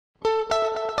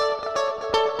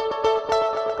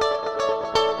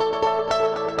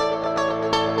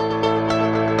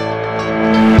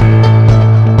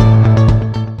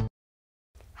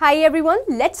Hi everyone,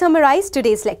 let's summarize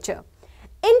today's lecture.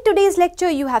 In today's lecture,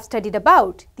 you have studied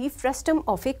about the frustum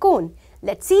of a cone.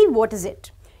 Let's see what is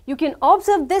it. You can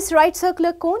observe this right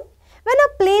circular cone. When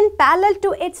a plane parallel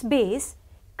to its base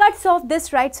cuts off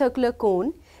this right circular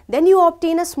cone, then you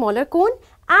obtain a smaller cone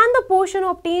and the portion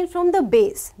obtained from the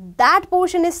base. That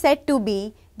portion is said to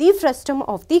be the frustum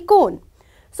of the cone.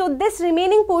 So this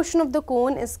remaining portion of the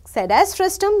cone is said as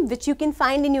frustum, which you can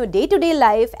find in your day-to-day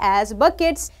life as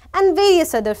buckets and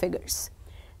various other figures.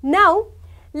 Now,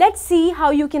 let's see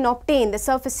how you can obtain the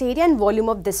surface area and volume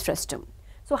of this frustum.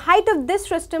 So height of this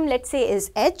frustum, let's say,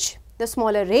 is h, the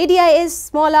smaller radii is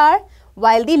small r,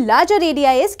 while the larger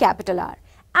radii is capital R,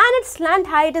 and its slant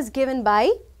height is given by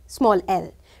small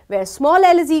l, where small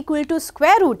l is equal to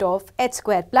square root of h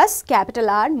square plus capital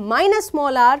R minus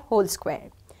small r whole square.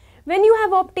 When you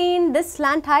have obtained this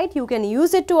slant height, you can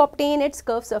use it to obtain its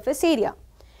curved surface area,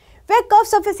 where curved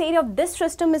surface area of this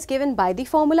frustum is given by the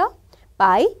formula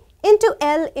pi into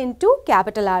L into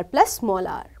capital R plus small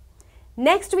r.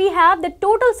 Next, we have the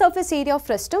total surface area of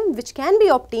frustum, which can be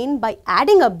obtained by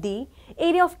adding up the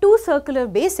area of two circular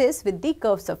bases with the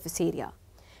curved surface area,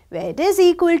 where it is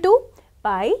equal to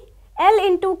pi L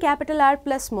into capital R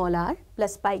plus small r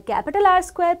plus pi capital R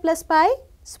square plus pi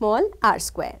small r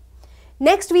square.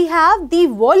 Next, we have the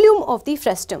volume of the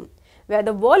frustum, where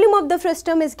the volume of the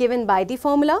frustum is given by the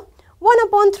formula 1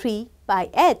 upon 3 pi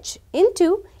h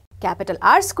into capital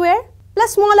R square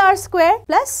plus small r square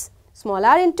plus small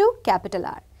r into capital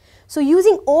R. So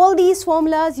using all these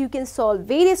formulas, you can solve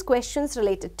various questions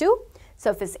related to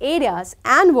surface areas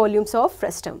and volumes of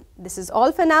frustum. This is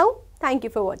all for now. Thank you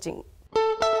for watching.